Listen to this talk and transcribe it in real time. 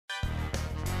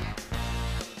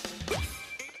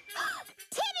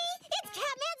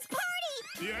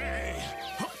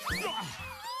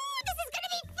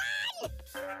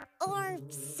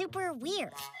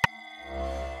here.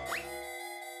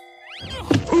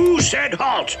 Who said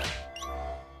halt?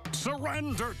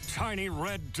 Surrender, tiny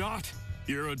red dot.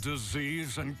 You're a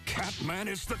disease and Catman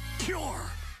is the cure.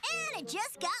 And it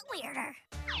just got weirder.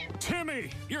 Timmy,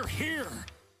 you're here.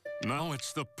 Now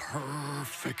it's the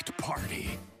perfect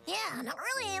party. Yeah, not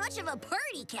really much of a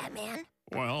party, Catman.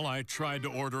 Well, I tried to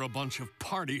order a bunch of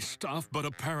party stuff, but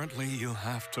apparently you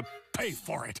have to pay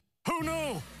for it. Who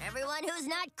knew? Everyone who's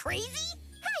not crazy?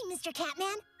 Hi, Mr.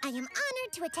 Catman. I am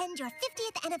honored to attend your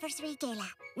 50th anniversary gala.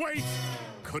 Wait,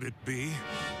 could it be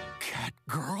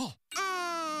Catgirl?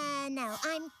 No,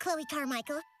 I'm Chloe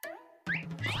Carmichael.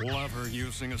 Clever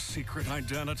using a secret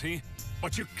identity,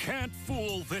 but you can't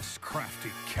fool this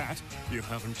crafty cat. You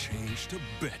haven't changed a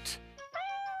bit.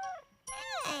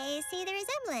 I see the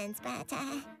resemblance, but,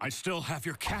 I still have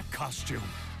your cat costume.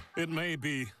 It may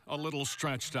be a little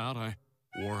stretched out. I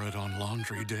wore it on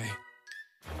laundry day.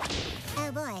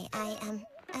 Oh boy,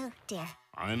 oh dear.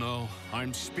 I know,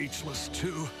 I'm speechless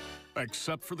too,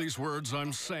 except for these words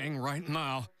I'm saying right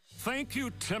now. Thank you,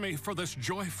 Timmy, for this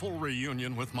joyful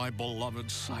reunion with my beloved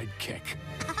sidekick.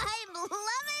 I'm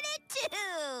loving it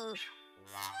too!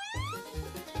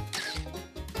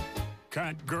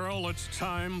 Catgirl, it's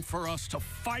time for us to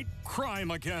fight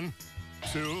crime again.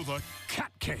 To the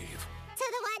Cat Cave. To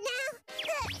the what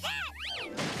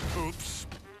now? Oops,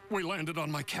 we landed on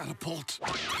my catapult.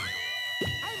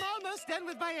 I'm almost done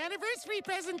with my anniversary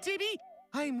present, Timmy.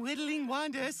 I'm whittling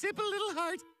Wanda a simple little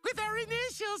heart with our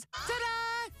initials.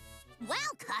 Ta-da! Wow,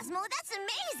 Cosmo, that's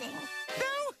amazing!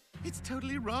 No, it's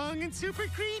totally wrong and super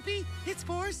creepy. It's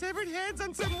 4 severed heads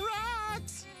on some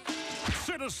rocks.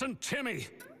 Citizen Timmy,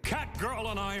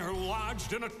 Catgirl and I are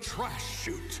lodged in a trash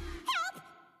chute. Help!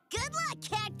 Good luck,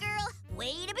 Catgirl.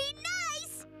 Way to be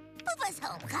nice! Move us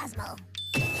home, Cosmo.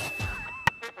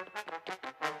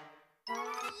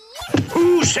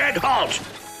 Who said halt?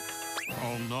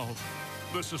 Oh no,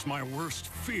 this is my worst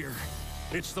fear.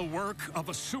 It's the work of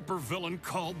a supervillain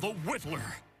called the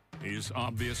Whittler. He's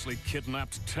obviously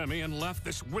kidnapped Timmy and left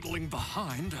this whittling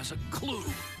behind as a clue.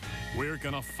 We're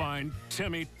gonna find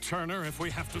Timmy Turner if we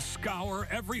have to scour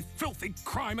every filthy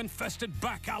crime-infested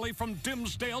back alley from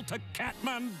Dimsdale to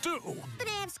Kathmandu. But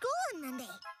I have school on Monday.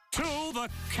 To the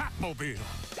Catmobile.